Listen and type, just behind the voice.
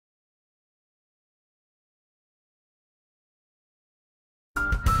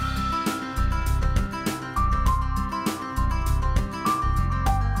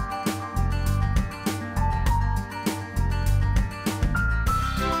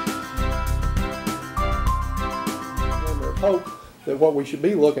hope that what we should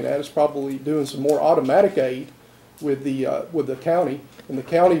be looking at is probably doing some more automatic aid with the county, and the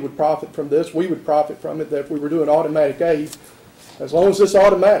county would profit from this. We would profit from it. That if we were doing automatic aid, as long as it's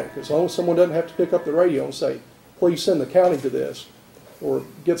automatic, as long as someone doesn't have to pick up the radio and say, please send the county to this, or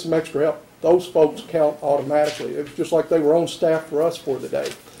get some extra help, those folks count automatically. It's just like they were on staff for us for the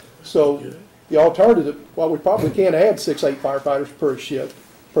day. So the alternative, while we probably can't add 6, 8 firefighters per shift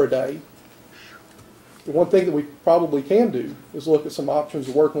per day, the one thing that we probably can do is look at some options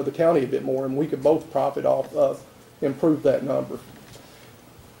of working with the county a bit more, and we could both profit off of improve that number.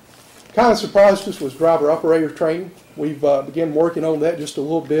 Kind of surprised us was driver operator training. We've began working on that just a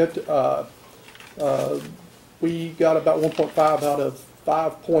little bit. We got about 1.5 out of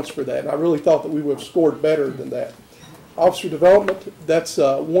 5 points for that, and I really thought that we would have scored better than that. Officer development, that's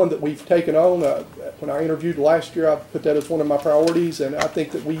one that we've taken on. When I interviewed last year, I put that as one of my priorities, and I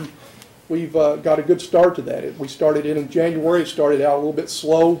think that we've got a good start to that. We started in January. It started out a little bit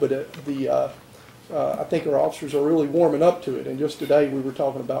slow, but I think our officers are really warming up to it. And just today we were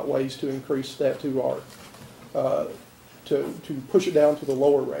talking about ways to increase that to our to push it down to the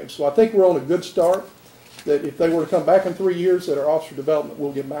lower range. So I think we're on a good start. That if they were to come back in 3 years, that our officer development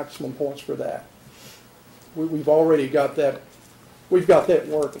will get maximum points for that. We've already got that. We've got that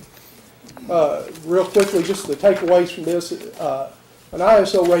working. Real quickly, just the takeaways from this. An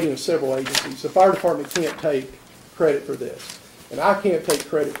ISO rating of several agencies. The fire department can't take credit for this, and I can't take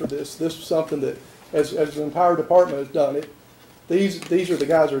credit for this. This is something that, as the entire department has done it. These are the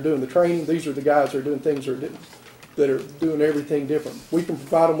guys that are doing the training. These are the guys that are doing things that are doing everything different. We can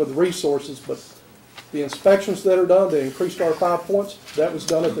provide them with the resources, but the inspections that are done, they increased our 5 points. That was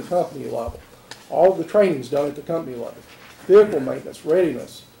done at the company level. All of the training is done at the company level. Vehicle maintenance,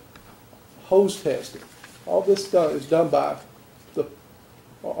 readiness, hose testing, all this is done by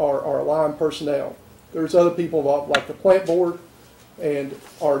our line personnel. There's other people involved, like the plant board and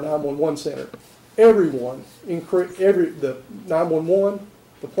our 911 center. Everyone, the 911,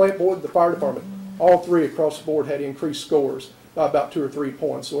 the plant board, the fire department, all three across the board had increased scores by about 2 or 3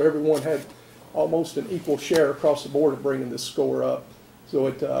 points. So everyone had almost an equal share across the board of bringing this score up. So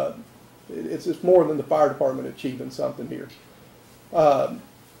it's more than the fire department achieving something here.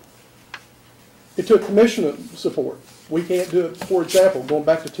 It took commission support. We can't do it. For example, going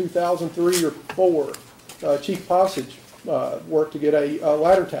back to 2003 or 4, Chief Passage worked to get a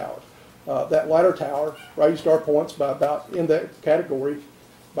ladder tower. That ladder tower raised our points by about, in that category,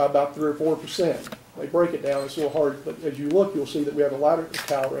 by about 3 or 4%. They break it down, it's a little hard, but as you look, you'll see that we have a ladder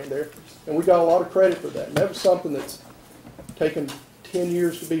tower in there, and we got a lot of credit for that. And that was something that's taken 10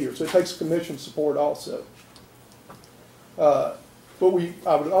 years to be here, so it takes commission support also. But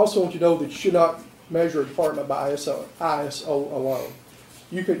I would also want you to know that you should not measure a department by ISO alone.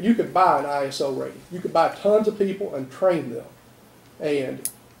 You could buy an ISO rating. You could buy tons of people and train them, and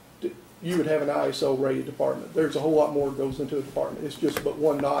you would have an ISO rated department. There's a whole lot more that goes into a department. It's just but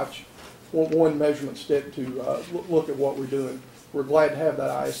one notch, one measurement stick to look at what we're doing. We're glad to have that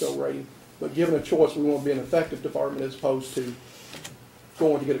ISO rating, but given a choice, we want to be an effective department as opposed to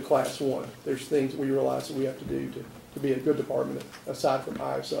going to get a class 1. There's things that we realize that we have to do to be a good department aside from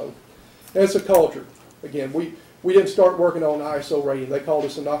ISO. And it's a culture. Again, we didn't start working on ISO rating. They called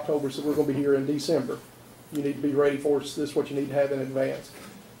us in October, so we're going to be here in December. You need to be ready for it. This is what you need to have in advance.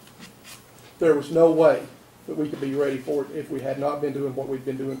 There was no way that we could be ready for it if we had not been doing what we've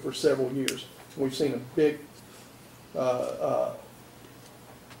been doing for several years. We've seen a big, a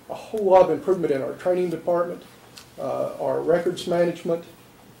whole lot of improvement in our training department, our records management,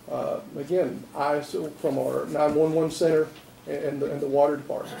 again, ISO from our 911 center and the water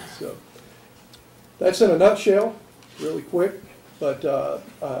department. So that's in a nutshell, really quick. But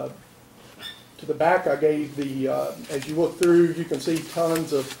to the back, I gave the, as you look through, you can see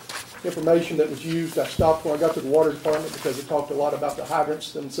tons of information that was used. I stopped when I got to the water department because it talked a lot about the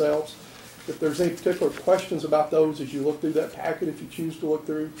hydrants themselves. If there's any particular questions about those as you look through that packet, if you choose to look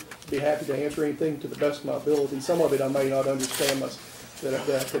through, I'd be happy to answer anything to the best of my ability. Some of it I may not understand, but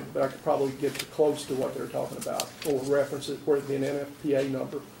I could probably get close to what they're talking about or reference it, whether it be an NFPA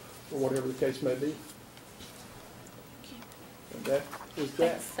number or whatever the case may be. And that is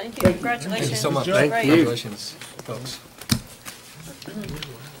that. Thank you. Congratulations. Thank you so much. Thank you. Congratulations, folks.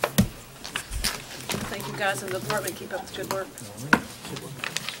 Thank you guys in the department. Keep up the good work.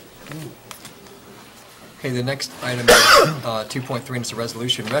 Okay, the next item is 2.3, and it's a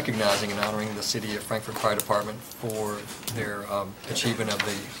resolution recognizing and honoring the City of Frankfort Fire Department for their achievement of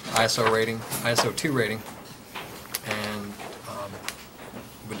the ISO rating, ISO 2 rating, and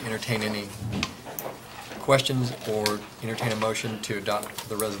would entertain any questions or entertain a motion to adopt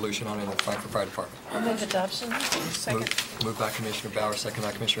the resolution on in the Frankfort Fire Department? I'll move adoption. Second. Moved by Commissioner Bauer, second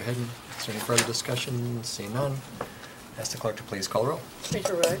by Commissioner Hadden. Is there any further discussion? Seeing none, ask the clerk to please call the roll.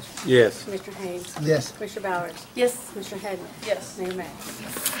 Commissioner Roach? Yes. Commissioner Haynes? Yes. Commissioner Bowers? Yes. Commissioner Hadden? Yes. Mayor May?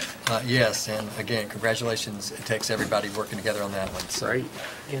 Yes, and again, congratulations. It takes everybody working together on that one. So Great.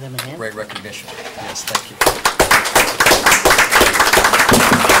 Give them a hand. great recognition. Yes, thank you.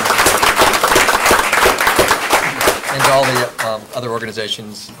 And to all the other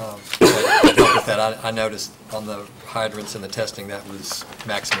organizations that helped with that, I noticed on the hydrants and the testing that was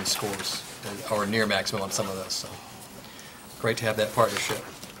maximum scores, or near maximum on some of those. So great to have that partnership.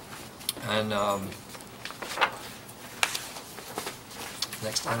 And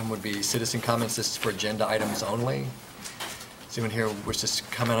next item would be citizen comments. This is for agenda items only. Does anyone here wish to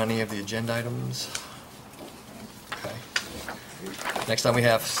comment on any of the agenda items? Okay. Next time we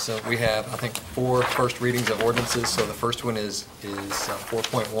have, I think, 4 first readings of ordinances. So the first one is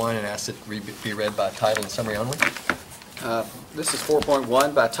 4.1, and ask it be read by title and summary only. This is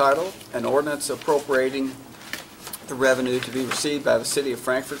 4.1 by title, an ordinance appropriating the revenue to be received by the City of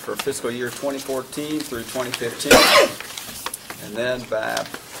Frankfort for fiscal year 2014 through 2015. And then by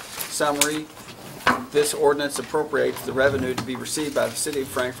summary, this ordinance appropriates the revenue to be received by the City of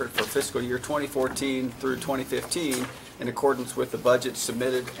Frankfort for fiscal year 2014 through 2015 in accordance with the budget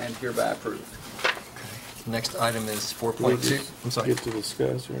submitted and hereby approved. Okay. Next item is 4.2. I'm sorry. Get to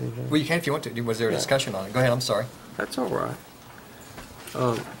discuss or anything? Well, you can if you want to. Was there a discussion on it? Go ahead, I'm sorry. That's all right.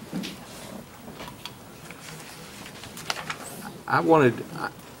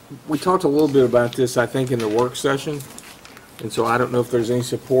 We talked a little bit about this, I think, in the work session, and so I don't know if there's any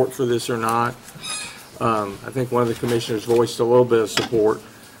support for this or not. I think one of the commissioners voiced a little bit of support.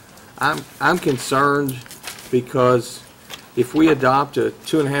 I'm concerned because if we adopt a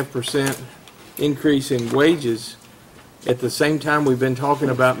 2.5% increase in wages, at the same time we've been talking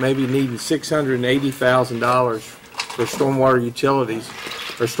about maybe needing $680,000 for stormwater utilities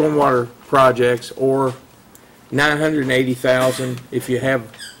or stormwater projects, or $980,000 if you have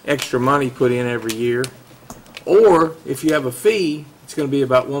extra money put in every year, or if you have a fee, it's going to be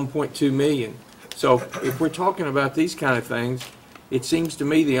about $1.2 million. So if we're talking about these kind of things, it seems to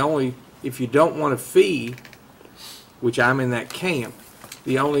me if you don't want a fee, which I'm in that camp,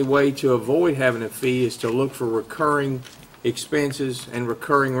 the only way to avoid having a fee is to look for recurring expenses and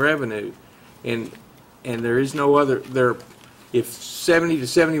recurring revenue. And there is no other, if 70 to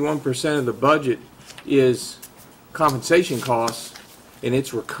 71% of the budget is compensation costs and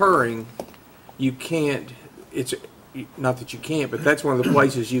it's recurring, you can't, it's not that you can't, but that's one of the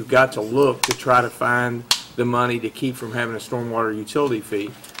places you've got to look to try to find the money to keep from having a stormwater utility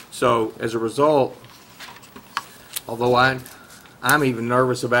fee. So as a result, although I'm even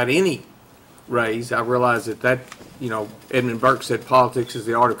nervous about any raise, I realize that Edmund Burke said politics is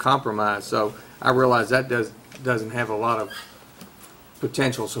the art of compromise. So I realize that doesn't have a lot of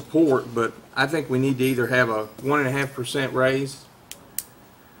potential support, but I think we need to either have a 1.5% raise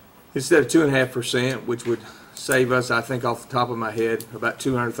instead of 2.5%, which would save us, I think off the top of my head, about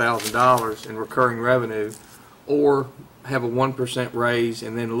 $200,000 in recurring revenue, or have a 1% raise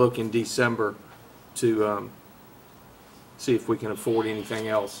and then look in December to see if we can afford anything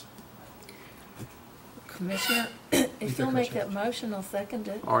else. Commissioner, if you'll make that motion, I'll second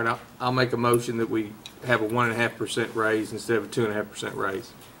it. All right, I'll make a motion that we have a 1.5% raise instead of a 2.5%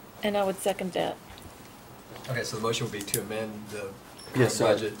 raise. And I would second that. Okay, so the motion would be to amend the Yes, sir.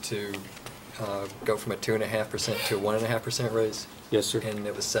 budget to go from a 2.5% to a 1.5% raise? Yes, sir. And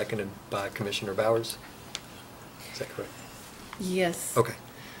it was seconded by Commissioner Bowers? Is that correct? Yes. Okay.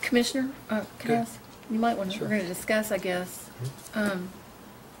 Commissioner, can I Good. ask? You might want to, Sure. we're going to discuss, I guess.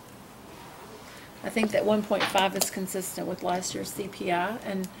 I think that 1.5 is consistent with last year's CPI,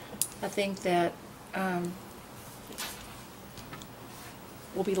 and I think that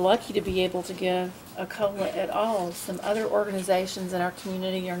we'll be lucky to be able to give a COLA at all. Some other organizations in our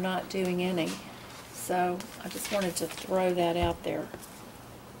community are not doing any. So I just wanted to throw that out there,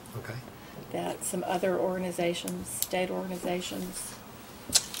 Okay. that some other organizations, state organizations,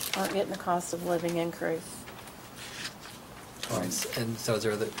 aren't getting a cost of living increase. All right, and so is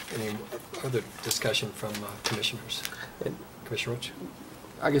there any other discussion from commissioners? Commissioner Roach?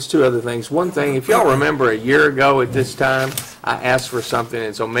 I guess two other things. One thing, if y'all remember a year ago at this time, I asked for something,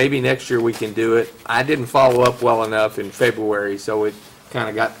 and so maybe next year we can do it. I didn't follow up well enough in February, so it kind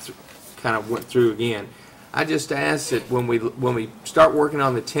of went through again. I just asked that when we start working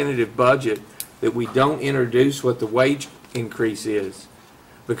on the tentative budget, that we don't introduce what the wage increase is,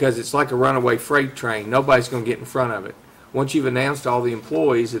 because it's like a runaway freight train. Nobody's going to get in front of it. once you've announced all the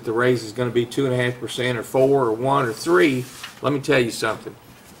employees that the raise is going to be 2.5% or 4 or 1 or 3, let me tell you something.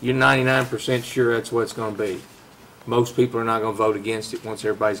 You're 99% sure that's what it's going to be. Most people are not going to vote against it once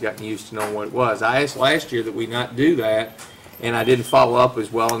everybody's gotten used to knowing what it was. I asked last year that we not do that, and I didn't follow up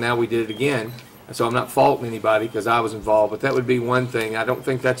as well, and now we did it again. And so I'm not faulting anybody because I was involved, but that would be one thing. I don't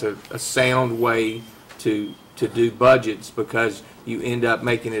think that's a sound way to do budgets, because you end up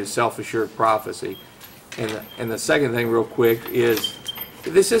making it a self-assured prophecy. And the second thing real quick is,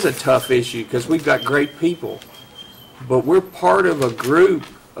 this is a tough issue because we've got great people, but we're part of a group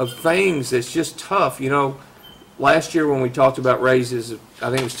of things that's just tough. You know, last year when we talked about raises, I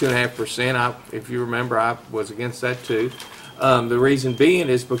think it was 2.5%. If you remember, I was against that too. The reason being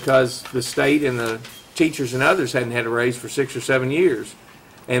is because the state and the teachers and others hadn't had a raise for 6 or 7 years.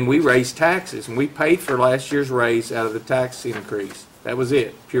 And we raised taxes, and we paid for last year's raise out of the tax increase. That was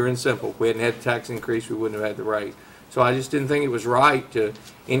it, pure and simple. If we hadn't had the tax increase, we wouldn't have had the raise. So I just didn't think it was right to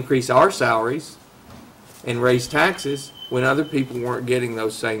increase our salaries and raise taxes when other people weren't getting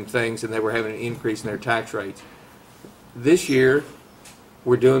those same things and they were having an increase in their tax rates. This year,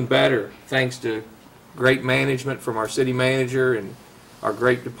 we're doing better, thanks to great management from our city manager and our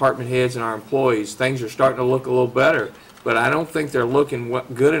great department heads and our employees. Things are starting to look a little better. But I don't think they're looking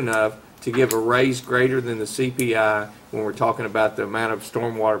good enough to give a raise greater than the CPI when we're talking about the amount of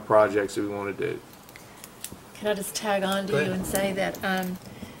stormwater projects that we want to do. Can I just tag on to you and say that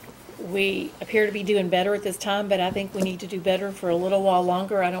we appear to be doing better at this time, but I think we need to do better for a little while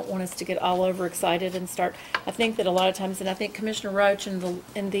longer. I don't want us to get all overexcited and start. I think that a lot of times, and I think Commissioner Roach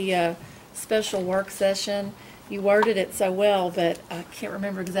in the special work session, you worded it so well, but I can't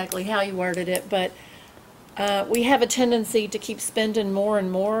remember exactly how you worded it, but we have a tendency to keep spending more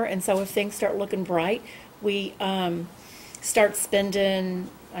and more, and so if things start looking bright, we start spending,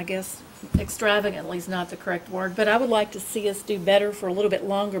 I guess, extravagantly is not the correct word, but I would like to see us do better for a little bit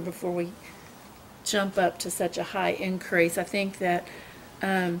longer before we jump up to such a high increase. I think that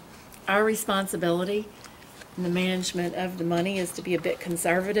our responsibility in the management of the money is to be a bit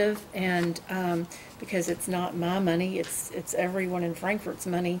conservative, and because it's not my money, it's everyone in Frankfort's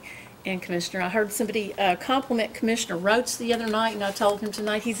money. And Commissioner, I heard somebody compliment Commissioner Roach the other night, and I told him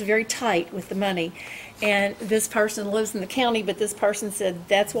tonight he's very tight with the money. And this person lives in the county, but this person said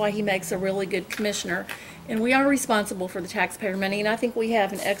that's why he makes a really good commissioner. And we are responsible for the taxpayer money, and I think we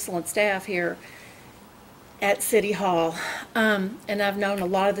have an excellent staff here at City Hall. And I've known a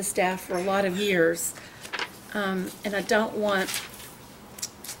lot of the staff for a lot of years. And I don't want,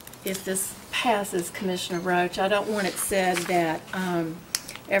 if this passes, Commissioner Roach, I don't want it said that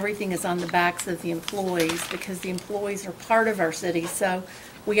everything is on the backs of the employees, because the employees are part of our city, so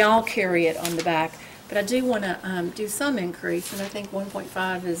we all carry it on the back. But I do want to do some increase, and I think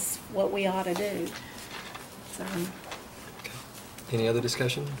 1.5 is what we ought to do. So. Any other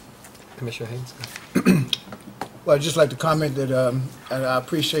discussion? Commissioner Haynes? Well, I'd just like to comment that and I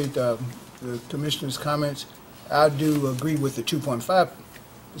appreciate the Commissioner's comments. I do agree with the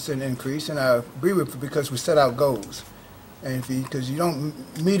 2.5% increase, and I agree with it because we set out goals. And because you don't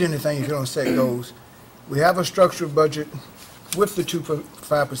meet anything if you don't set goals. We have a structured budget with the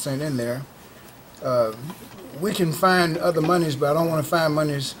 2.5% in there. We can find other monies, but I don't want to find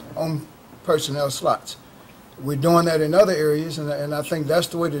monies on personnel slots. We're doing that in other areas, and I think that's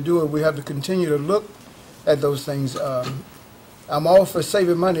the way to do it. We have to continue to look at those things. I'm all for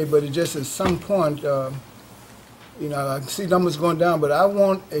saving money, but it just at some point, you know, I see numbers going down, but I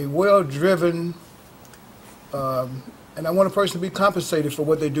want a well-driven, and I want a person to be compensated for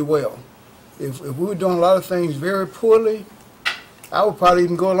what they do well. If we were doing a lot of things very poorly, I would probably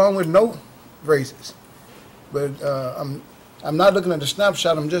even go along with no raises. But I'm not looking at the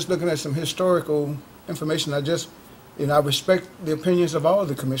snapshot. I'm just looking at some historical information. You know, I respect the opinions of all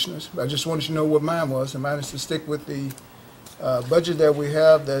the commissioners. I just wanted to know what mine was, and mine is to stick with the budget that we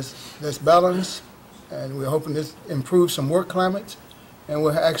have that's balanced, and we're hoping this improves some work climates, and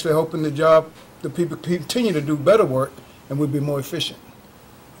we're actually hoping the people continue to do better work, and we'll be more efficient.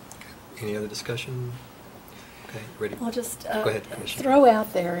 Any other discussion? Okay, ready? I'll just Go ahead, Commissioner. throw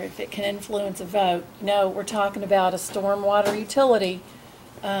out there, if it can influence a vote. You know, we're talking about a stormwater utility.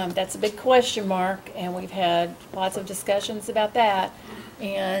 That's a big question mark, and we've had lots of discussions about that.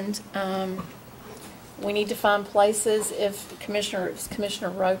 And we need to find places, if Commissioner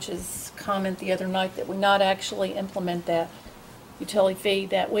Roach's comment the other night that we not actually implement that utility fee,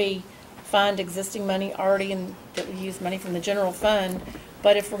 that we find existing money already, and that we use money from the general fund.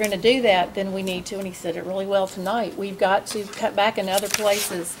 But if we're going to do that, then we need to, and he said it really well tonight, we've got to cut back in other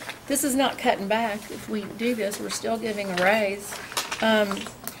places. This is not cutting back. If we do this, we're still giving a raise.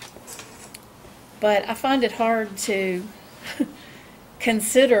 But I find it hard to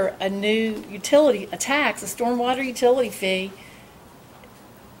consider a new utility, a tax, a stormwater utility fee,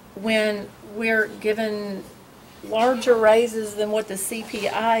 when we're given larger raises than what the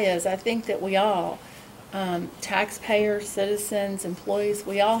CPI is. I think that we all, taxpayers, citizens, employees,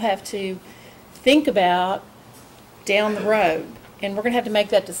 we all have to think about down the road. And we're going to have to make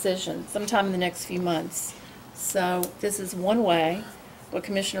that decision sometime in the next few months. So this is one way. What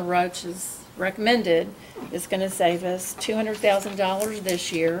Commissioner Roach has recommended is going to save us $200,000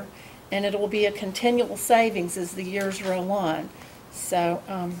 this year, and it will be a continual savings as the years roll on. So,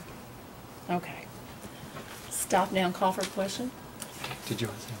 okay. Stop now and call for a question. Did you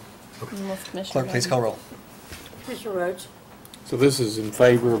want to say? Okay. Unless Commissioner Clerk, please Hayden- call roll. Commissioner Roach? So this is in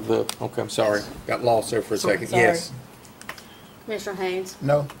favor of the, okay, I'm sorry, got lost there for a second. Sorry. Yes. Commissioner Haynes?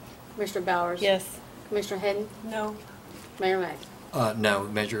 No? Commissioner Bowers? Yes. Commissioner Hadden? No. Mayor May? No,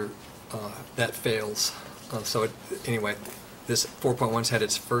 measure, that fails. Anyway, this 4.1's had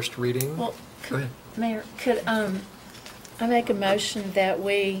its first reading. Well, Go ahead. Mayor, could I make a motion that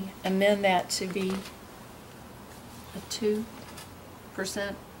we amend that to be a 2%?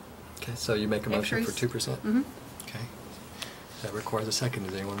 Okay, so you make a motion for Increase? 2%? Mm-hmm. Okay. That requires a second.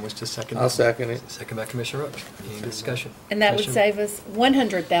 Does anyone wish to second? I'll second it. Second by Commissioner Roach. Any discussion? And that would Commissioner- save us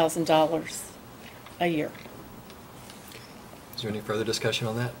 $100,000 a year. Is there any further discussion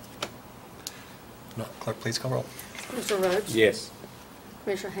on that? No, clerk, please call roll. Commissioner Roach? Yes.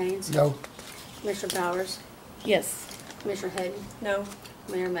 Commissioner Haynes? No? Commissioner Bowers? Yes. Commissioner Hadden? No.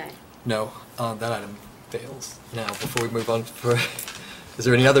 Mayor May? No, that item fails. Now, before we move on, is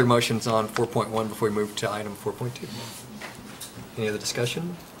there any other motions on 4.1 before we move to item 4.2? Any other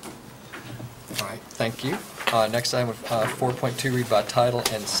discussion? All right, thank you. Next item, 4.2, read by title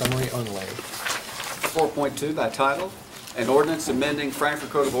and summary only. 4.2 by title, an ordinance amending Frankfort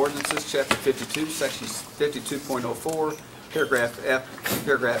Code of Ordinances, Chapter 52, Section 52.04,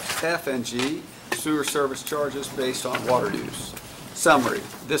 paragraphs F and G, sewer service charges based on water use. Summary,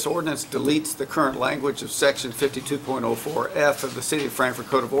 this ordinance deletes the current language of Section 52.04F of the City of Frankfort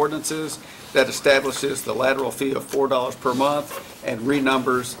Code of Ordinances that establishes the lateral fee of $4 per month and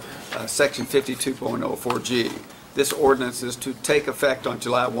renumbers Section 52.04G. This ordinance is to take effect on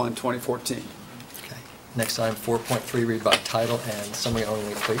July 1, 2014. Okay. Next item, 4.3, read by title and summary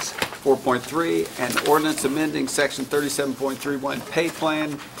only, please. 4.3, an ordinance amending Section 37.31 pay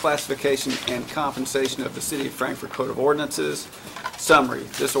plan, classification, and compensation of the City of Frankfort Code of Ordinances. Summary,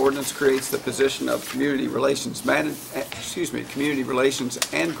 this ordinance creates the position of community relations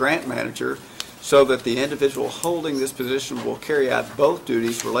and grant manager so that the individual holding this position will carry out both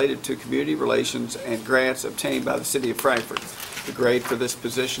duties related to community relations and grants obtained by the City of Frankfort. The grade for this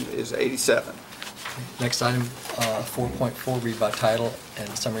position is 87. Next item, 4.4, read by title and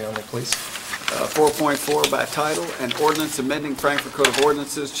summary only, please. 4.4 by title, an ordinance amending Frankfort Code of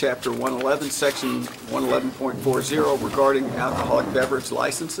Ordinances, Chapter 111, Section 111.40 regarding alcoholic beverage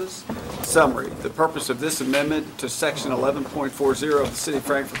licenses. Summary, the purpose of this amendment to Section 11.40 of the City of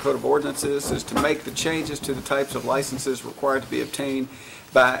Frankfort Code of Ordinances is to make the changes to the types of licenses required to be obtained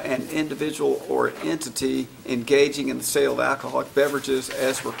by an individual or entity engaging in the sale of alcoholic beverages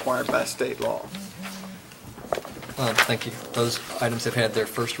as required by state law. Thank you. Those items have had their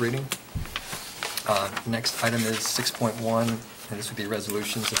first reading. Next item is 6.1, and this would be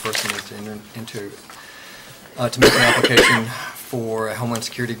resolutions. The first one is to make an application for a Homeland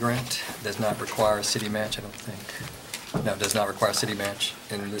Security grant. Does not require a city match, I don't think. No, it does not require a city match,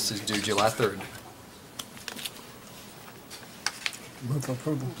 and this is due July 3rd. Move for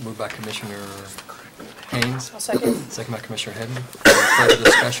approval. Moved by Commissioner Haynes. I'll second. Second by Commissioner Hadden. Any further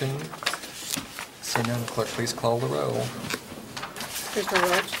discussion? Seeing none, clerk, please call the roll. Commissioner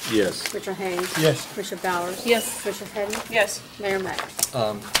Roach? Yes. Commissioner Haynes? Yes. Commissioner Bowers? Yes. Commissioner Hadden? Yes. Mayor May?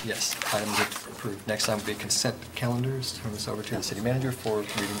 Yes, items are approved. Next item will be consent calendars. Turn this over to the city manager for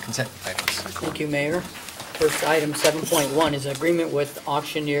reading consent items. Thank you, Mayor. First item, 7.1, is an agreement with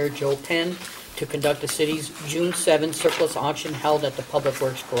auctioneer Joe Penn to conduct the city's June 7 surplus auction held at the Public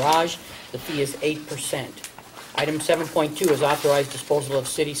Works Garage. The fee is 8%. Item 7.2 is authorized disposal of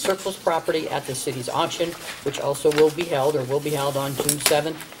city surplus property at the city's auction, which also will be held on June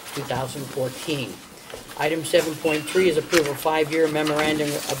 7, 2014. Item 7.3 is approval of 5-year memorandum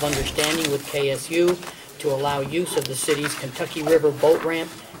of understanding with KSU to allow use of the city's Kentucky River boat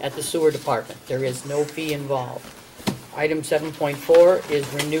ramp at the sewer department. There is no fee involved. Item 7.4 is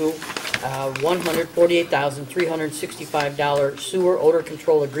renew $148,365 sewer odor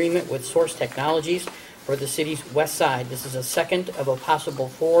control agreement with Source Technologies for the city's west side. This is a second of a possible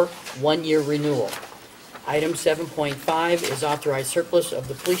 4 one-year renewal. Item 7.5 is authorized surplus of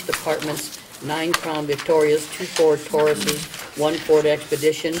the police department's 9 Crown Victorias, 2 Ford Tauruses, 1 Ford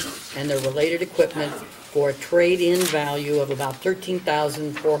Expedition, and their related equipment for a trade-in value of about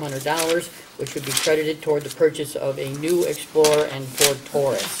 $13,400, which would be credited toward the purchase of a new Explorer and Ford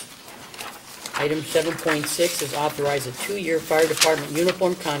Taurus. Item 7.6 is authorize a 2-year fire department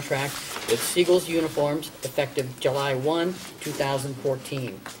uniform contract with Siegel's Uniforms effective July 1,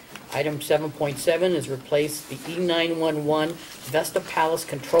 2014. Item 7.7 is replace the E911 Vesta Palace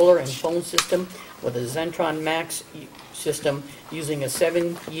controller and phone system with a Zentron Max system using a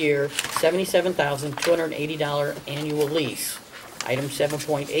 7-year, $77,280 annual lease. Item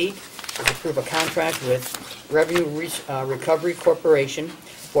 7.8 is approve a contract with Revenue Recovery Corporation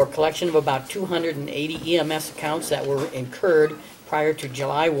for collection of about 280 EMS accounts that were incurred prior to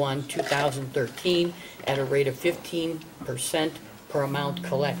July 1, 2013 at a rate of 15% per amount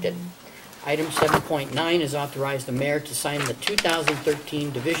collected. Item 7.9 is authorize the mayor to sign the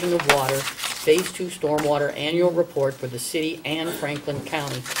 2013 Division of Water Phase 2 Stormwater Annual Report for the city and Franklin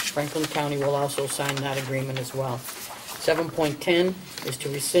County. Franklin County will also sign that agreement as well. 7.10 is to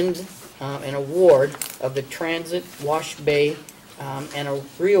rescind an award of the Transit Wash Bay and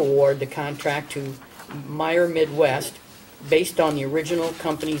re-award the contract to Meyer Midwest based on the original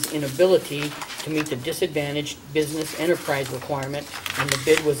company's inability to meet the disadvantaged business enterprise requirement when the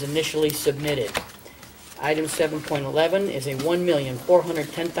bid was initially submitted. Item 7.11 is a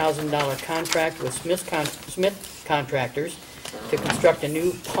 $1,410,000 contract with Smith Contractors to construct a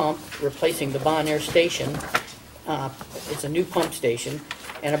new pump replacing the Bon Air Station. It's a new pump station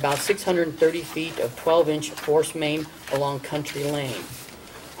and about 630 feet of 12-inch force main along Country Lane.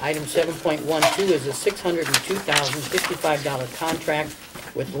 Item 7.12 is a $602,055 contract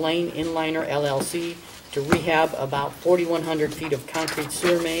with Lane Inliner LLC to rehab about 4,100 feet of concrete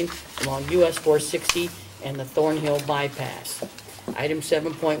sewer main along US 460 and the Thornhill Bypass. Item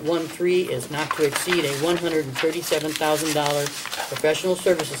 7.13 is not to exceed a $137,000 professional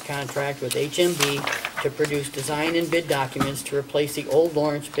services contract with HMB to produce design and bid documents to replace the old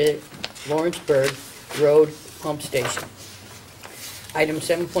Lawrenceburg Road pump station. Item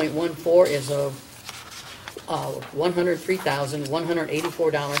 7.14 is a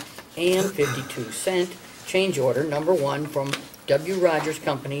 $103,184.52 change order number 1 from W. Rogers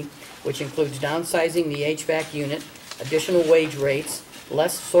Company, which includes downsizing the HVAC unit, additional wage rates,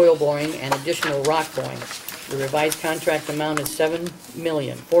 less soil boring, and additional rock boring. The revised contract amount is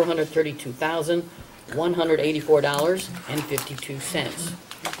 $7,432,184.52.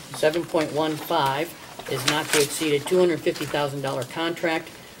 7.15 is not to exceed a $250,000 contract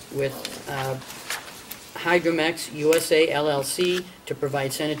with Hydromex USA LLC to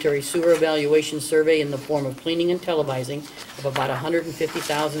provide sanitary sewer evaluation survey in the form of cleaning and televising of about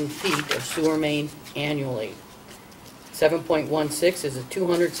 150,000 feet of sewer main annually. 7.16 is a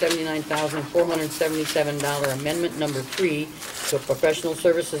 $279,477 amendment number 3 to a professional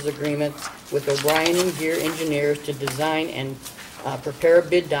services agreement with O'Brien and Gear Engineers to design and prepare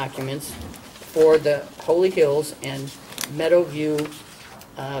bid documents for the Holy Hills and Meadowview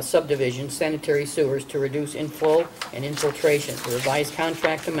subdivision sanitary sewers to reduce inflow and infiltration. The revised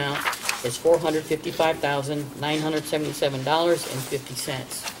contract amount is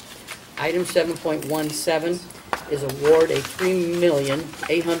 $455,977.50. Item 7.17 is award a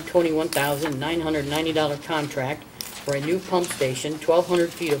 $3,821,990 contract for a new pump station,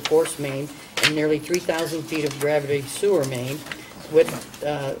 1,200 feet of force main, and nearly 3,000 feet of gravity sewer main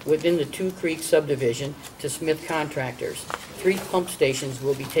within the Two Creeks subdivision to Smith Contractors. 3 pump stations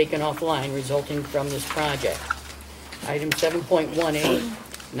will be taken offline resulting from this project. Item 7.18,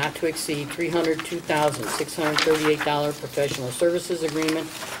 not to exceed $302,638 professional services agreement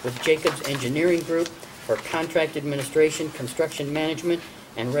with Jacobs Engineering Group for contract administration, construction management,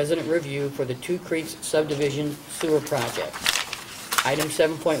 and resident review for the Two Creeks subdivision sewer project. Item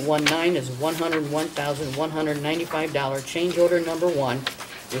 7.19 is $101,195 change order number 1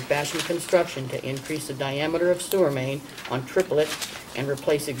 with Basham Construction to increase the diameter of sewer main on Triplet and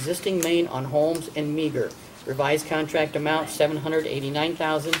replace existing main on Holmes and Meager. Revised contract amount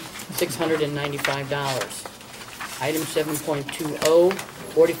 $789,695. Item 7.20,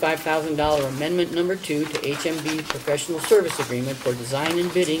 $45,000 amendment number 2 to HMB professional service agreement for design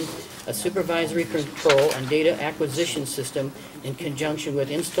and bidding a supervisory control and data acquisition system in conjunction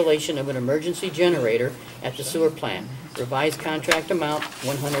with installation of an emergency generator at the sewer plant. Revised contract amount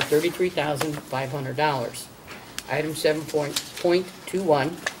 $133,500. Item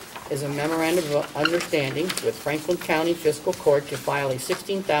 7.21 is a memorandum of understanding with Franklin County Fiscal Court to file a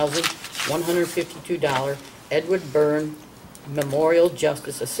 $16,152 Edward Byrne Memorial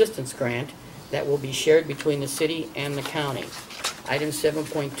Justice Assistance Grant that will be shared between the city and the county. Item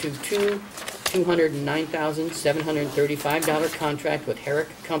 7.22 $209,735 contract with Herrick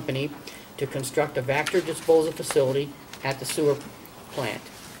Company to construct a Vector disposal facility at the sewer plant.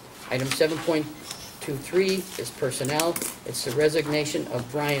 Item 7.23 is personnel. It's the resignation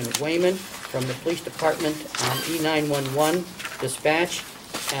of Brian Wayman from the Police Department on E911 dispatch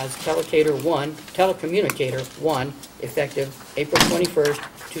as telecommunicator 1, effective April 21st,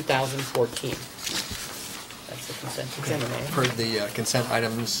 2014. That's the consent agenda, Mayor. For the consent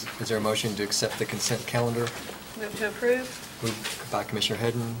items, is there a motion to accept the consent calendar? Move to approve. Moved by Commissioner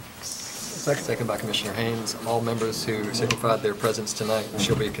Hedden, second by Commissioner Haynes. All members who signified their presence tonight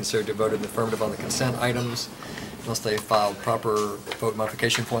shall be considered to vote in the affirmative on the consent items unless they filed proper vote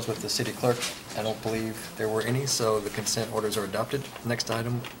modification forms with the city clerk. I don't believe there were any, so the consent orders are adopted. Next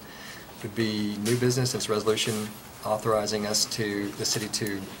item would be new business. It's a resolution authorizing us the city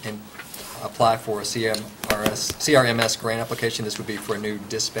to apply for a CRMS grant application. This would be for a new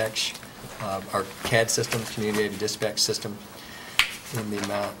dispatch, our CAD system, community aided dispatch system, in the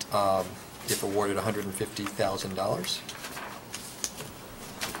amount, if awarded, $150,000.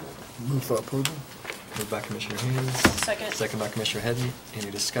 Move for approval. Moved by Commissioner Haynes. Second. Second by Commissioner Hedden. Any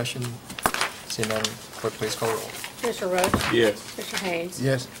discussion? Seeing none, clerk, please call roll. Commissioner Roach? Yes. Commissioner Haynes?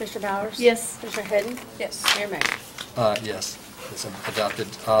 Yes. Commissioner Bowers? Yes. Commissioner Hedden? Yes. Mayor May? Yes, it's adopted.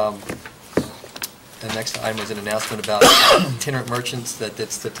 The next item is an announcement about itinerant merchants, that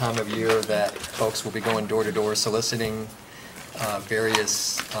it's the time of year that folks will be going door to door soliciting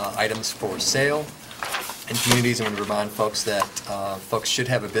various items for sale in communities, and we remind folks that folks should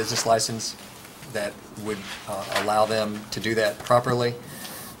have a business license that would allow them to do that properly.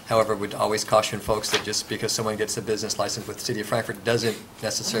 However, would always caution folks that just because someone gets a business license with the City of Frankfort doesn't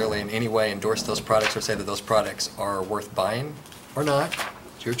necessarily in any way endorse those products or say that those products are worth buying or not.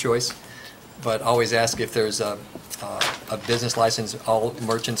 It's your choice. But always ask if there's a business license. All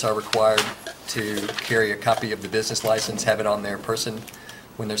merchants are required to carry a copy of the business license, have it on their person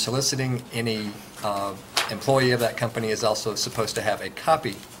when they're soliciting. Any employee of that company is also supposed to have a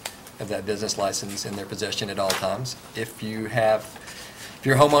copy of that business license in their possession at all times. If you're a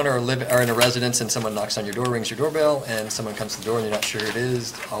homeowner or in a residence and someone knocks on your door, rings your doorbell, and someone comes to the door and you're not sure who it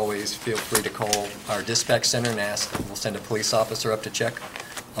is, always feel free to call our dispatch center and ask. We'll send a police officer up to check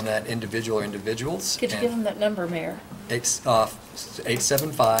on that individual or individuals. Could you give them that number, Mayor? It's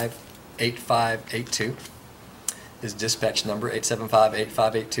 875-8582 is dispatch number,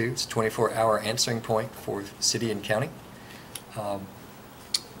 875-8582. It's a 24-hour answering point for city and county. I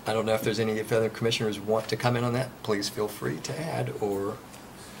don't know if other commissioners want to comment on that. Please feel free to add, or...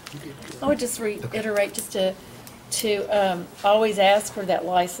 I would just reiterate just to always ask for that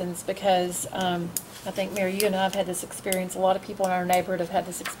license, because I think, Mayor, you and I have had this experience. A lot of people in our neighborhood have had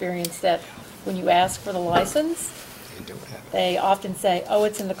this experience that when you ask for the license, they often say, oh,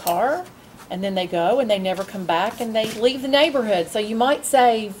 it's in the car, and then they go and they never come back and they leave the neighborhood. So you might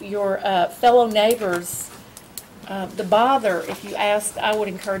save your fellow neighbors the bother if you ask. I would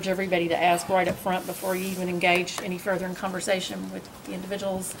encourage everybody to ask right up front before you even engage any further in conversation with the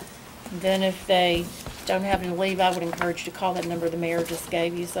individuals. And then if they don't have to leave, I would encourage you to call that number the mayor just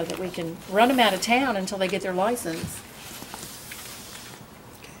gave you so that we can run them out of town until they get their license.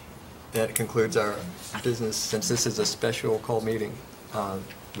 That concludes our business. Since this is a special call meeting,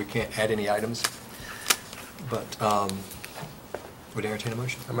 we can't add any items, but would entertain a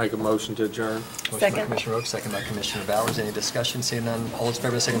motion. I make a motion to adjourn. Motion by Second. Commissioner Roach, second by Commissioner Bowers. Any discussion? Seeing none, all those in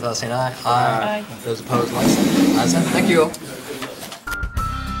favor, signify by saying aye. Aye. Those opposed, like sign. Ayes have it. Thank you all.